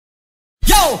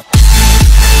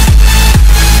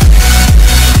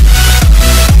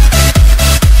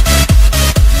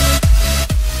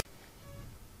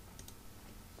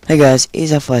Hey guys,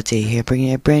 it's FYT here, bringing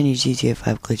you a brand new GTA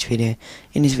 5 glitch video.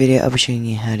 In this video, I'll be showing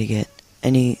you how to get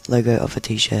any logo off a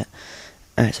t-shirt.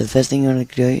 Alright, so the first thing you want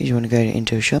to do is you want to go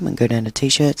into a shop and go down to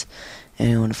t-shirts, and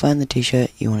you want to find the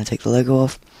t-shirt, you want to take the logo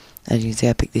off. As you can see,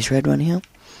 I picked this red one here.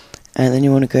 And then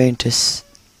you want to go into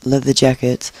leather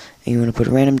jackets, and you want to put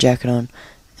a random jacket on,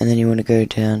 and then you want to go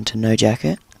down to no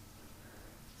jacket.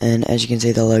 And as you can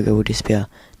see, the logo will disappear.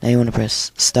 Now you want to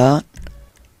press start,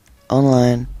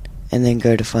 online, and then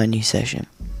go to find new session.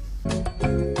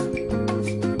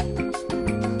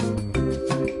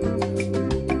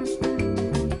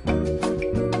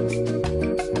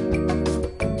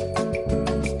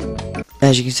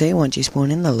 As you can see, once you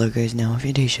spawn in, the logo is now off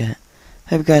your t-shirt.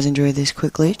 Hope you guys enjoyed this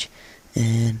quick glitch,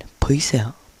 and peace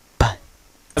out. Bye.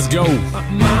 Let's go.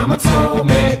 Mama told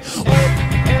me.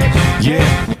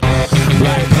 Yeah.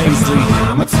 Black paisley.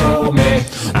 Mama told me.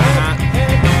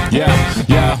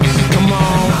 Yeah. Come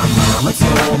on. Mama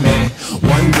told me.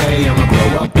 One day I'ma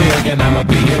grow up big and I'ma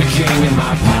be a king. And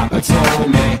my papa told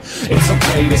me it's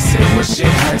okay to sit where shit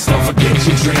hurts. Don't forget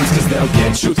your dreams, cause they'll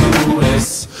get you through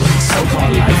this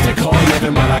so-called life they call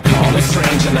living, but I call it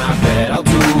strange. And I bet I'll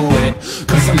do it,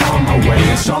 cause I'm on my way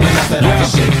and strong enough that I can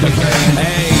shake the pain.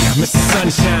 Hey, Mr.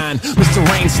 Sunshine, Mr.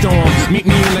 Rainstorm, meet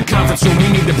me in the conference room, we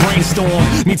need to brainstorm.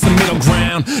 Need some middle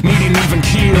ground, need an even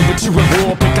keel. But you're at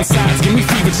war, picking sides, give me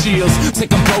fever chills.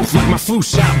 Take them both like my flu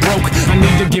shot broke. I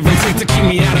need to give and take to keep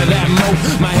me out of that moat.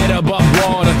 My head above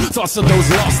water, thoughts of those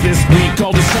lost this week.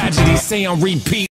 All these tragedies stay on repeat.